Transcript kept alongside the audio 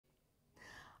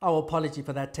Our apology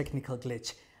for that technical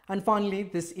glitch. And finally,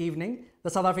 this evening, the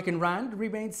South African Rand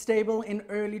remained stable in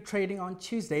early trading on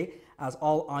Tuesday as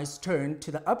all eyes turn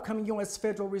to the upcoming US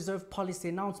Federal Reserve policy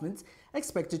announcements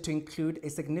expected to include a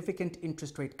significant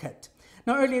interest rate cut.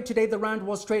 Now, earlier today, the Rand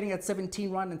was trading at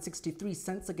 17 Rand and 63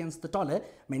 cents against the dollar,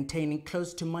 maintaining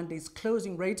close to Monday's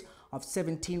closing rate of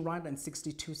 17 Rand and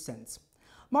 62 cents.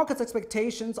 Markets'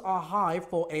 expectations are high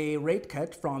for a rate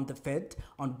cut from the Fed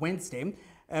on Wednesday,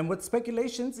 and with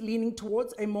speculations leaning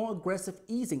towards a more aggressive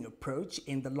easing approach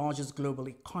in the largest global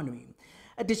economy.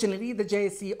 Additionally, the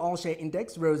JSE All-Share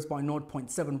Index rose by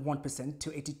 0.71%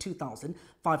 to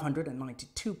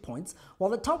 82,592 points,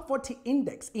 while the Top 40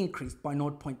 Index increased by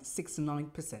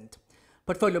 0.69%.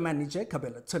 Portfolio Manager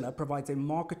Kabelo Tula provides a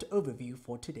market overview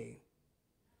for today.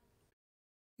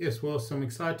 Yes, well, some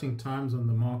exciting times on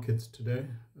the markets today.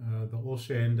 The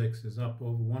All-Share Index is up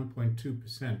over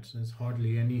 1.2%. There's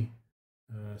hardly any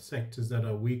sectors that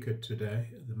are weaker today.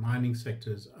 The mining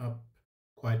sector is up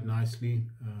quite nicely.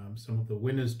 Some of the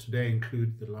winners today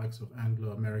include the likes of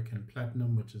Anglo American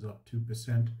Platinum, which is up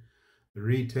 2%. The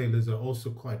retailers are also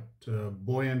quite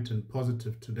buoyant and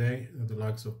positive today. The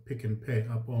likes of Pick n Pay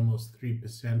up almost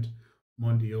 3%.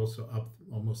 Mondi also up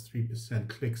almost 3%.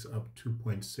 Clicks up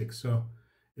 2.6%. So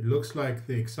it looks like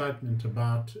the excitement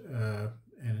about a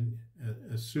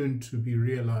soon to be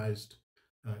realized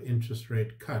interest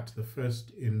rate cut, the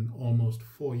first in almost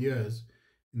 4 years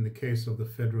in the case of the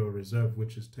Federal Reserve,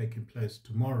 which is taking place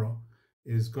tomorrow,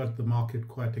 is got the market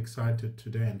quite excited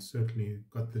today and certainly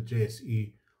got the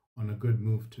JSE on a good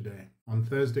move today. On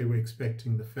Thursday, we're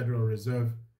expecting the Federal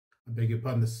Reserve,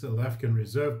 the South African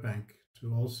Reserve Bank,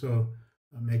 to also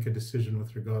make a decision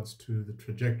with regards to the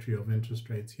trajectory of interest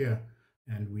rates here.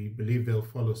 And we believe they'll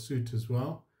follow suit as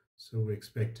well. So we're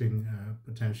expecting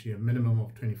potentially a minimum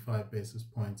of 25 basis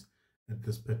points at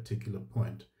this particular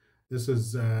point. This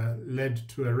has led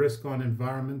to a risk-on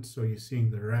environment. So you're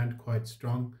seeing the Rand quite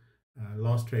strong,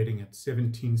 last trading at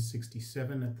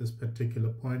 17.67 at this particular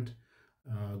point.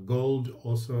 Gold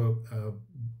also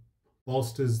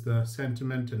bolsters the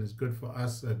sentiment and is good for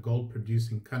us, a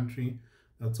gold-producing country.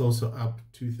 That's also up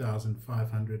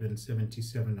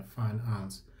 2,577 a fine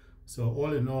ounce. So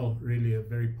all in all, really a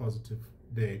very positive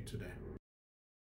day today.